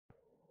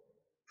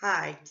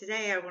Hi,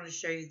 today I want to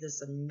show you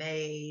this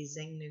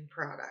amazing new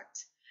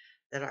product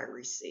that I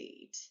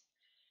received.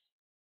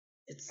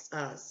 It's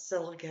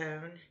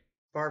silicone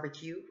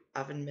barbecue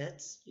oven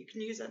mitts. You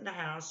can use it in the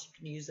house, you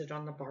can use it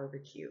on the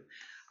barbecue.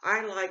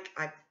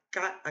 I've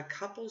got a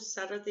couple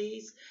set of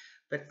these,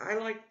 but I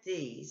like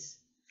these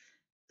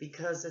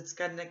because it's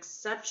got an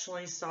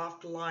exceptionally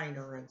soft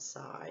liner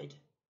inside.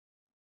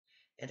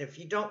 And if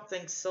you don't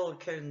think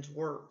silicones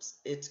works,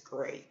 it's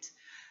great.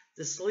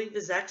 The sleeve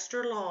is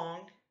extra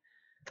long.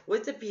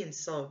 With it being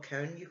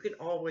silicone, you can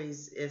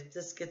always, if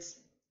this gets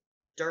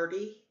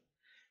dirty,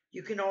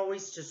 you can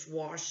always just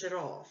wash it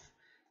off.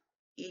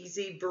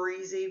 Easy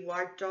breezy,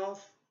 wiped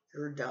off,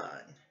 you're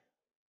done.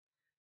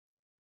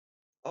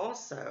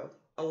 Also,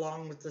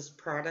 along with this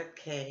product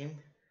came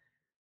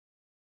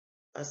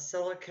a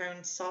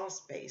silicone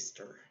sauce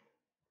baster.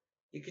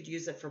 You could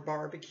use it for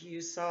barbecue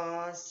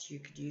sauce, you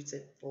could use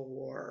it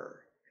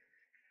for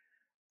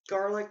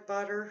garlic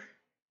butter.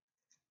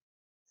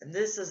 And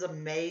this is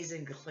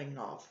amazing to clean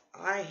off.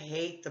 I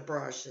hate the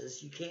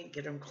brushes. You can't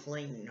get them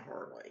clean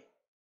hardly.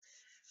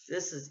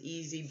 This is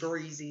easy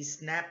breezy,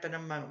 snap in a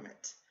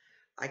moment.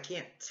 I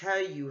can't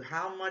tell you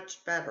how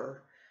much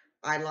better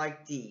I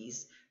like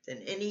these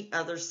than any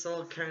other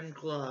silicone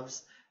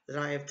gloves that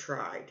I have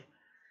tried.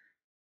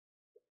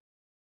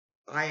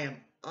 I am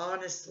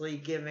honestly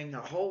giving a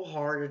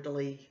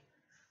wholeheartedly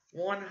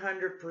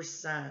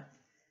 100%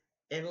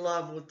 in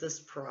love with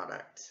this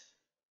product.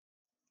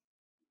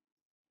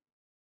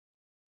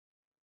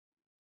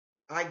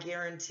 I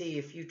guarantee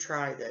if you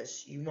try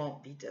this, you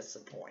won't be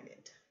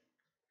disappointed.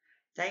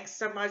 Thanks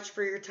so much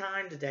for your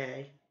time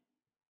today.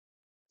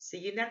 See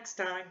you next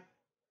time.